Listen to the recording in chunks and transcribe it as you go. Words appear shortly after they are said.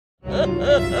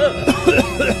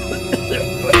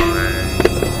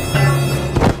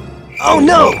Oh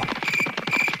no!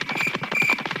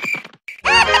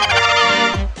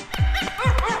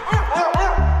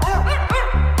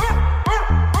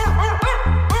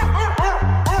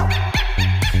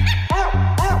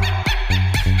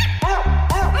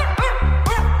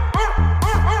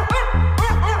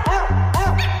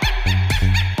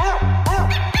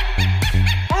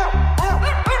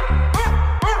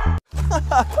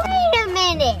 Wait a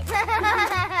minute!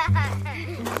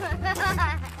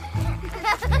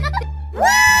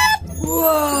 What?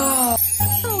 Whoa!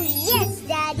 Oh, yes,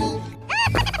 Daddy!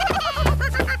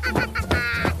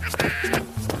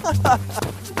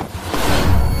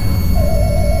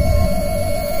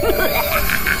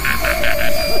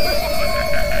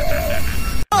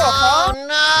 Oh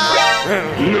no!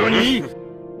 Nani?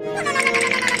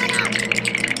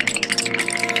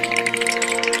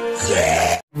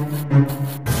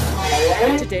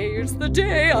 Today's the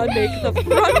day I make the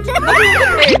front of the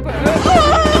paper.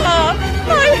 Ah!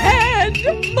 My head!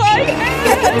 My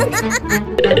head!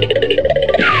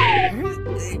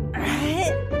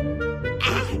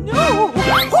 No!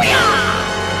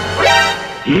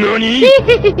 Nani?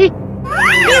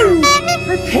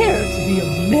 Prepare to be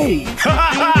amazed.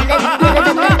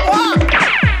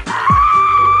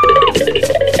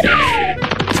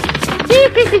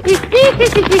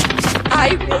 I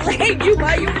will hang you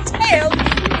by your tail,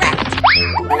 you rat!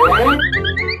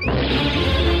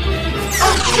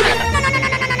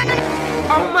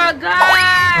 Oh my god!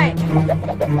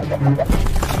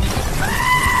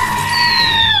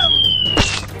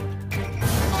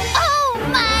 Oh,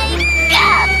 my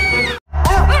God!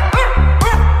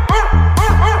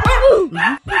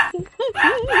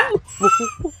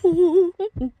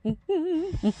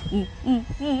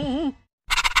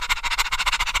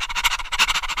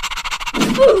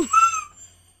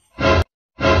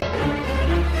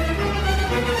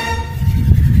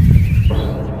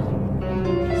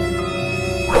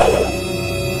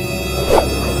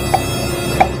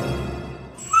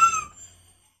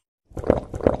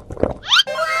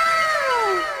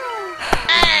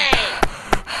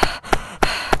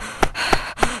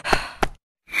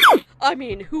 I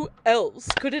mean, who else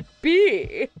could it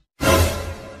be?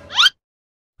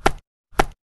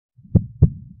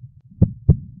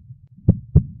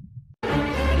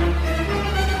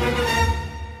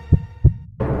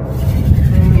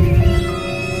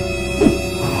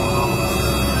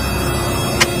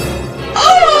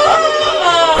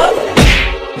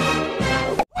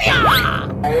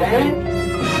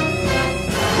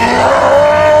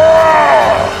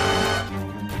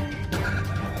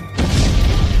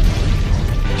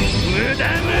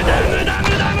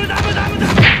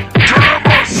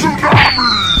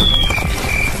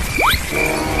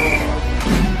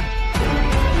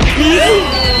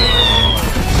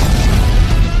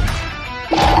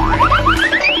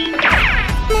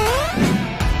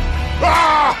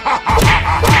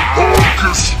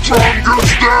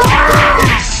 Strongest there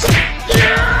is!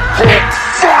 Hulk,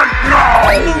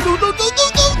 fight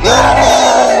now!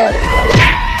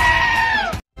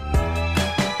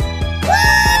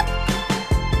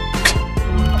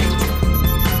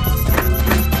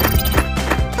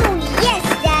 Oh, yes,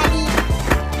 Daddy!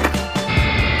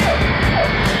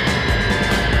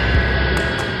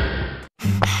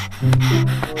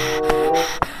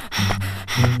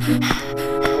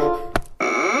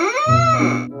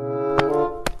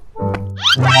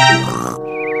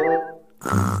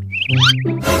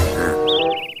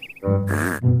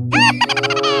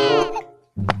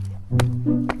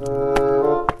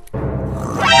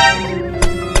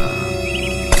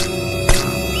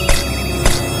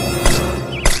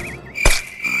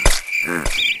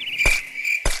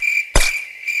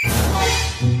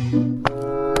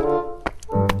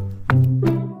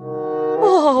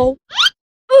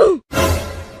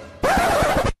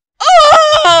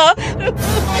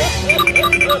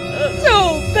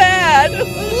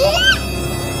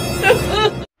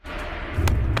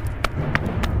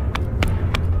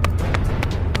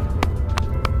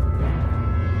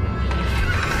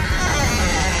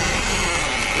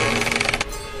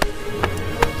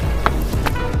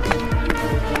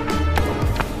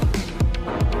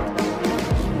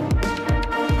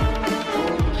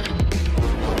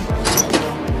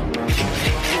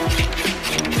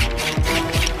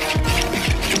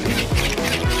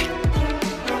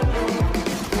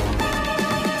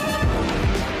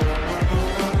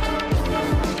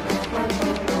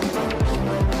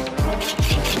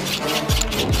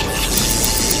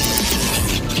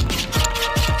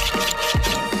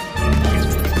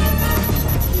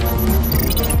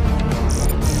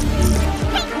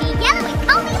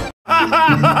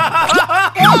 Let's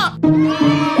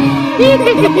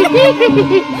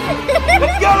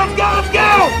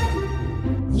go!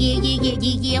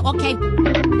 Yeah, okay.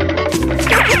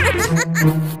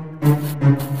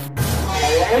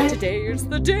 Today's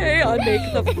the day I make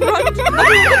the front of the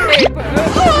paper.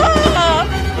 Ah,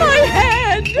 my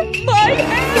head! My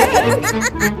head!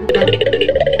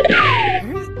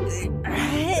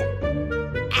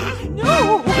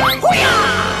 No!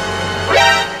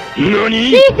 Nani?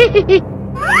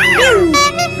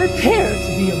 Prepare to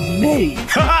be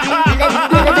amazed.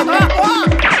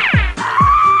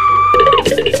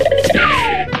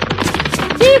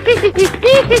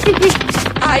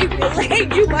 I will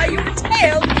hang you by your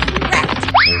tail, you rat!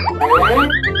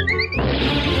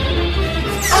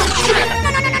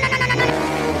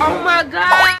 Oh my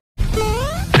god!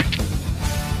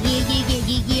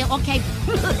 Yeah, okay.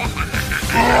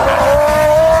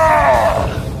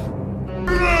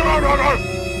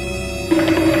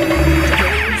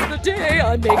 Today's the day I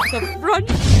make the front.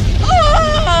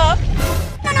 Ah!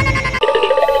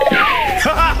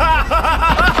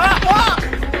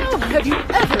 Oh, have you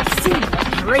ever seen a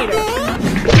greater?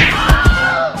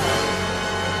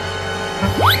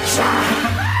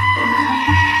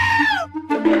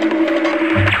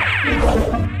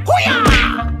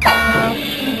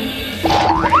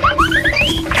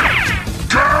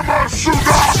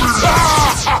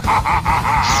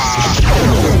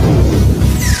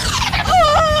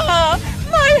 Ah!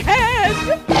 My head!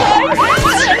 My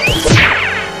head!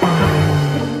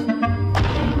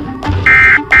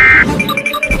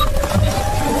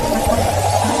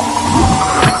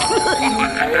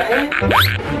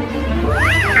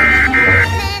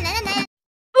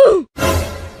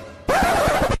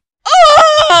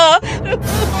 Ah!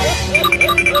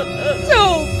 So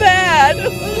bad!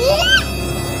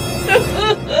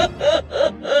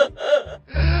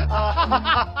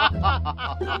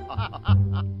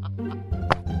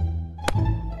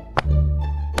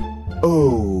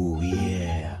 Oh,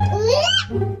 yeah.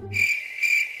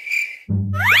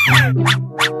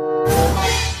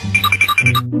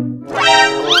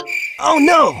 Oh,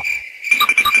 no!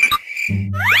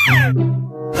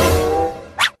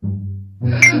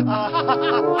 Ah!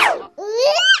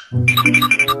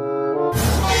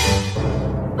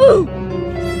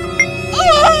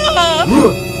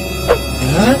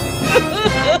 Huh?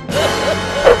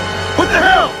 What the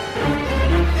hell?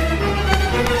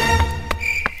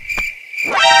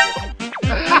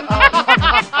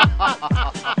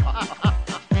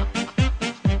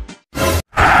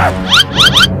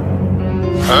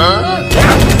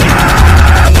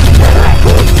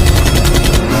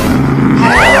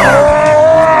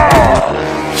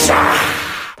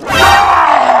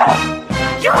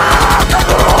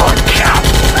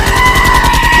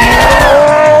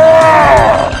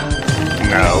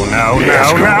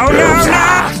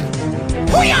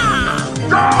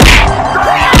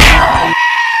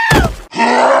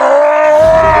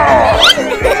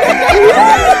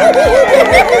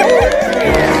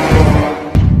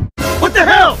 What the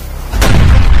hell?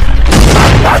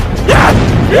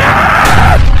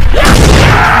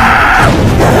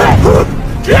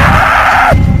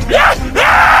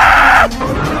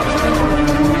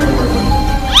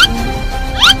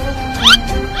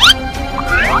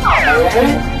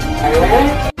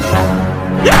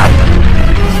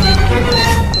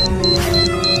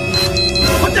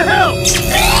 What the hell?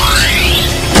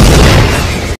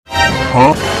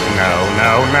 Huh? No.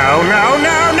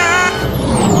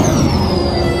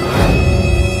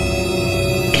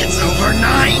 It's over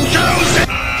 9,000!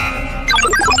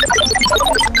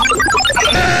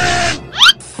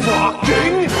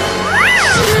 Fucking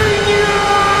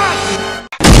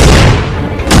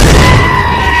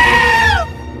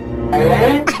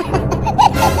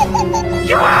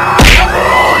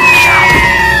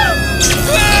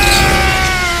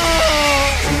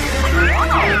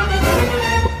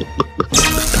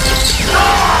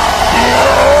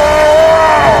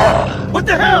What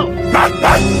the hell?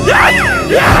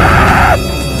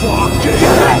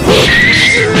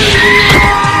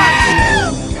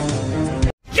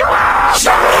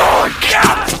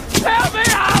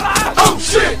 Oh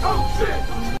shit!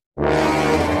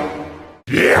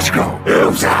 Let's go!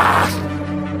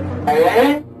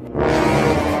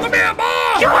 Come here,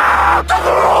 boy! You are the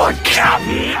Lord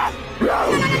Captain!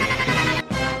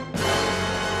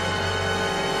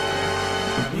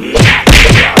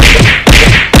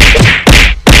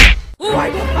 I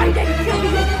will find and kill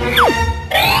you!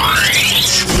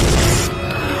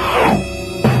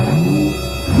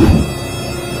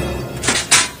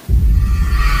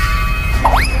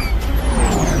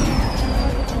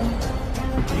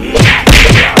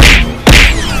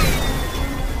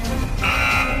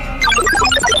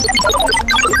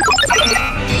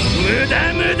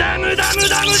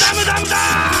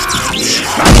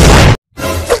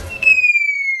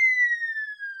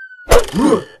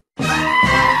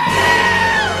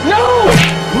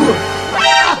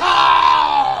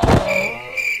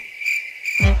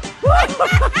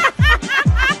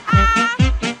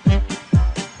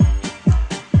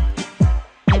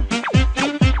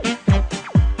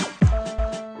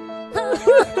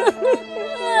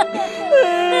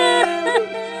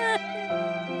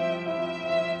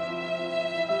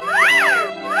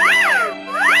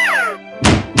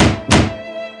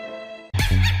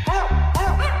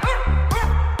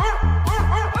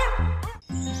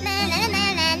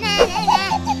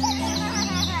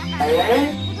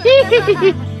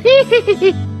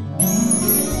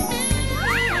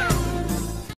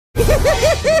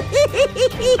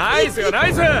 Nice,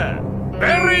 nice!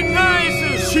 Very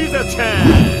nice,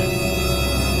 Shiza-chan!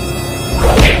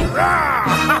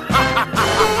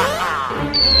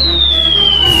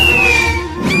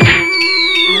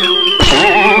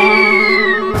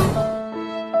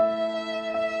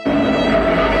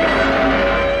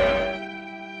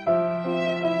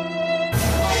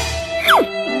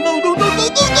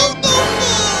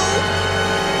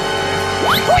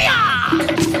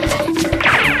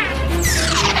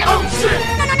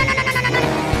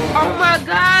 Oh my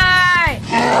god!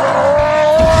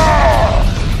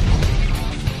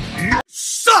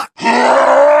 Suck!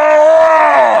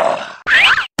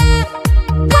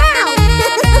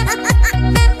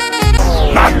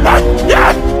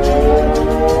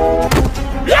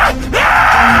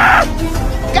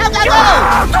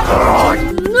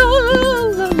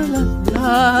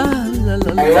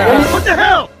 What the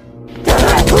hell?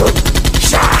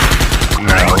 No.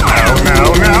 My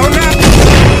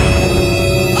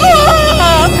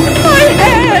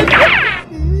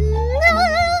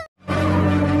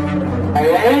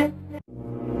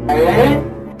head!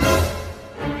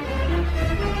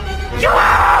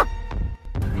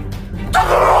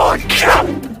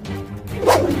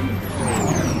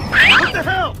 What the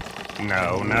hell?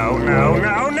 No.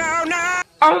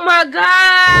 Oh my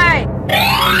god!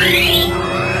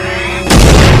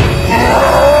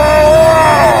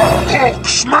 Hulk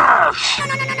smash!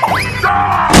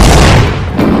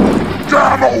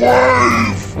 Down a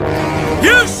wave!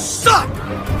 You suck!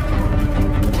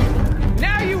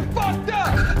 Now you fucked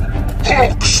up!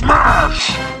 Hulk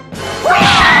smash!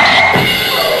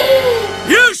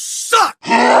 You suck!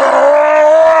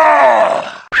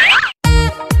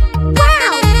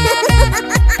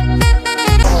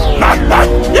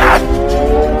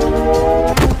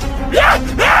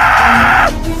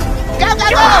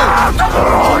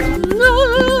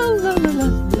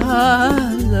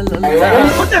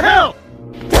 What the hell?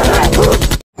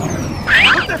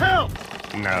 What the hell?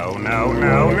 No.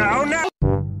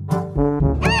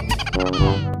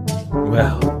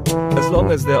 Well, as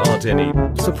long as there aren't any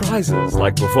surprises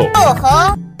like before.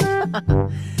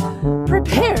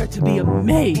 Prepare to be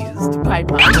amazed by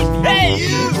my Hey,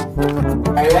 you!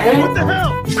 What the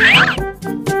hell?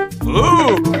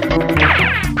 Ooh!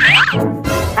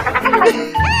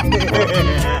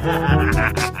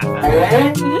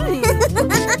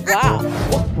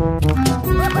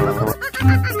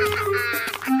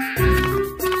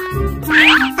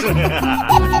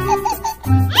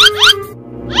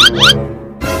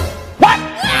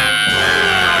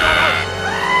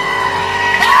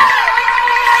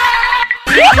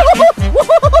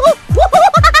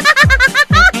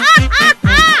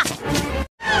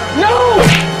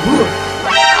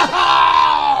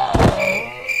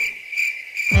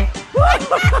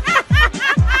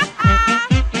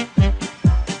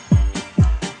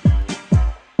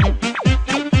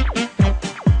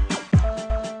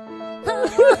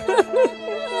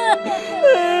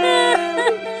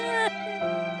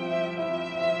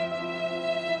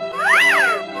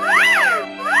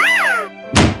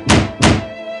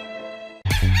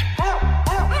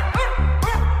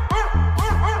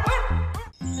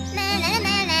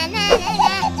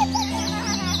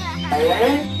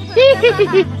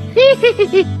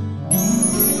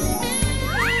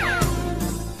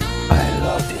 I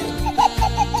love you.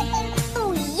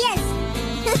 Oh, yes!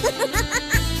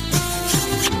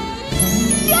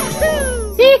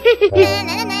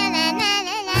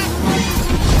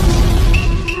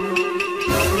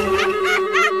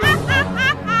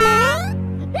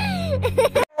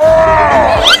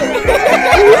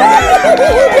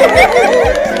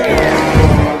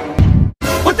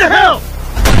 What the hell?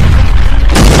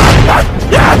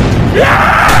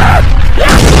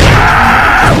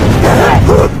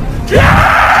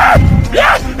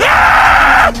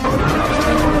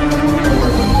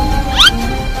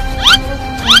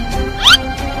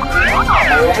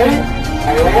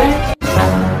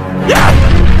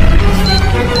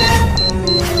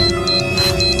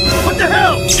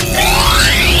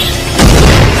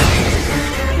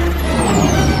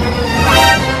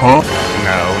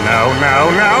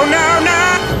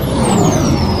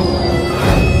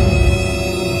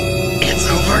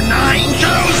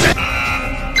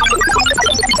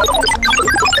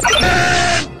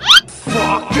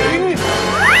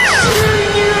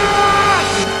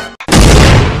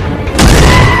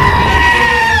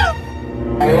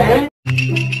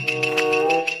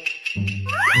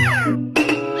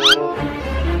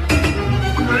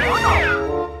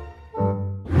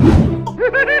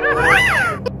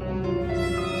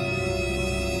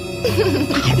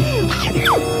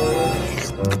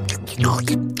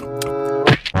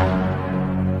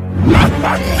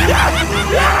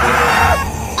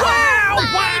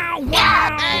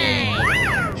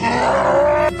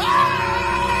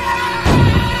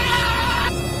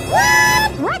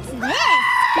 What's this?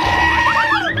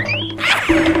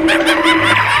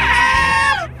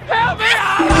 Help me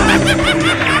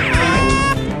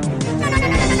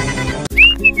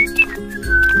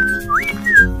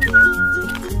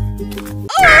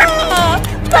out!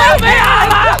 Help me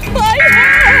out! My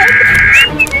head!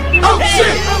 Oh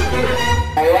shit!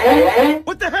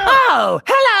 What the hell? Oh,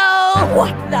 hello!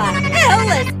 What the hell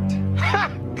is...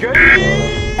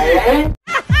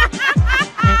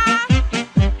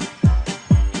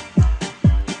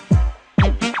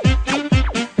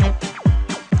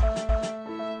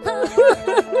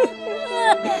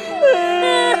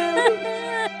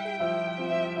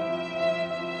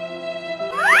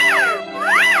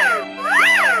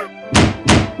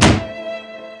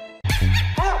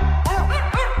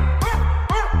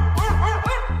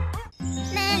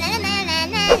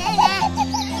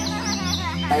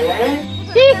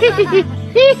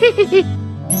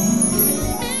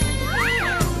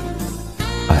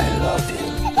 I love you.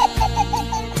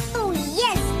 Oh,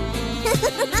 yes!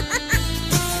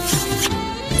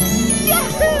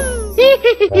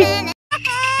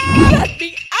 Let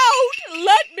me out!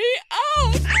 Let me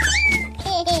out!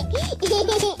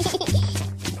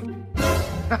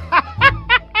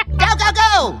 Go, go,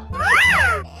 go!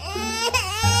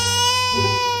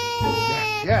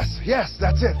 Yes,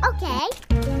 that's it. Okay.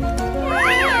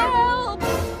 Help!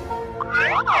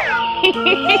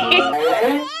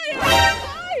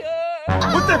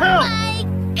 What the hell?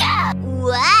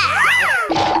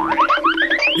 Wow!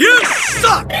 You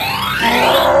suck!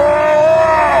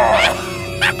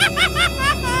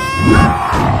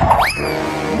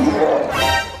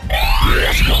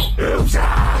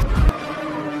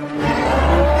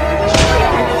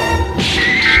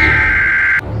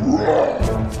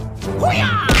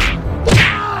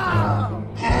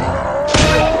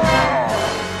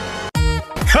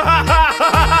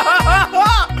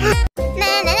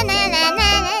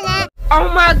 Oh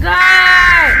my god!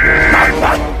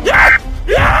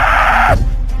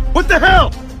 What the hell?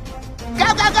 Go,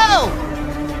 go, go!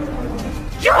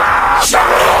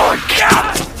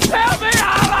 Help me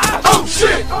out! Oh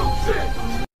shit!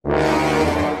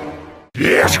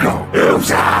 Let's go.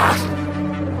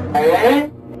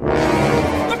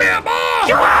 Come here, boy!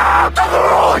 You out the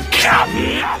road,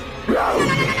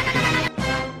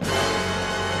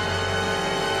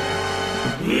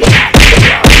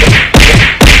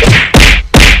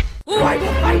 Why did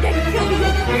I kill you?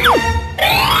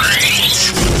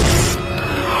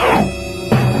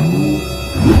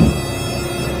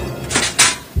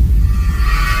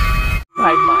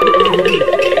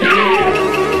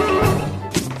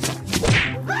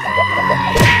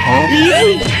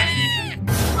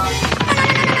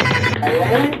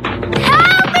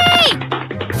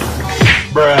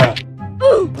 Bruh.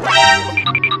 Oh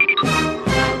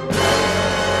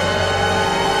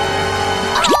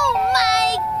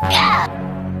my god!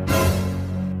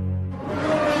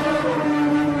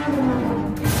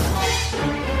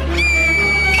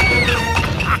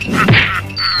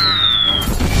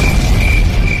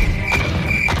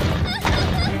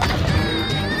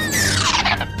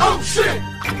 Oh shit!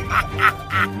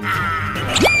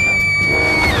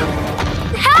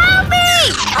 Help me!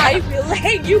 I will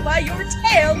hang you by your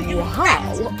tail, you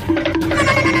rat!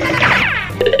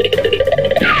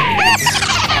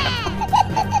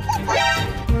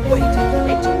 Wait a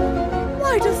minute.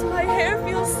 Why does my hair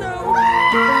feel so...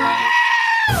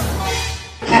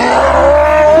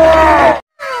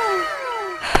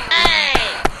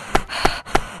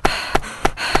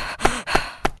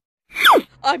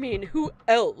 I mean, who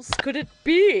else could it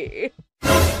be?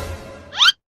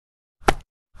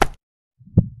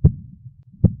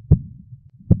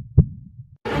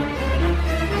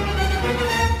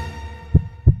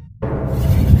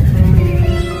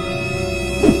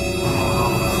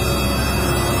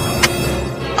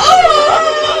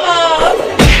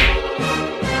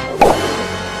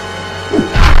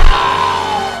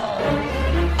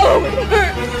 Oh, it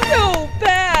hurts so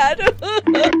bad!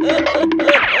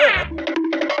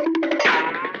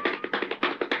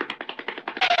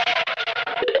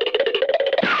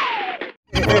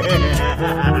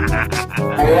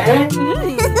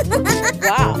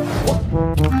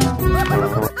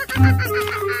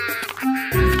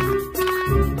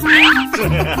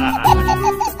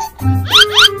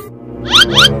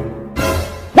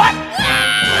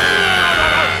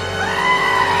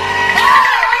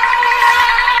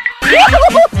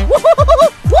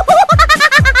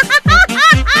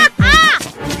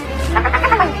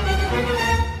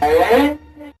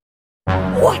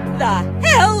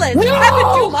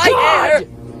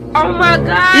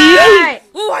 guy!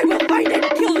 Oh, I will find and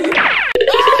kill you!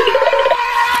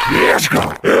 Let's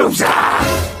go. Oops.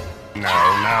 No,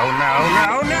 no, no,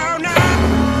 no, no, no.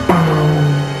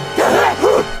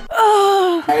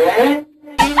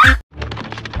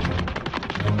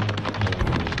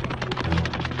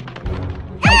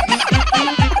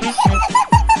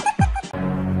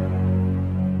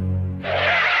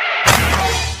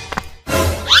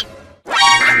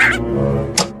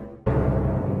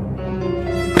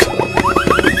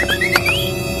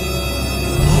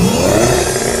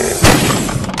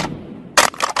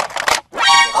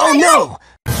 Oh no!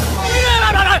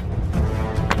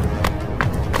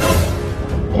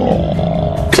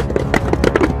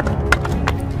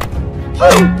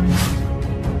 Oh.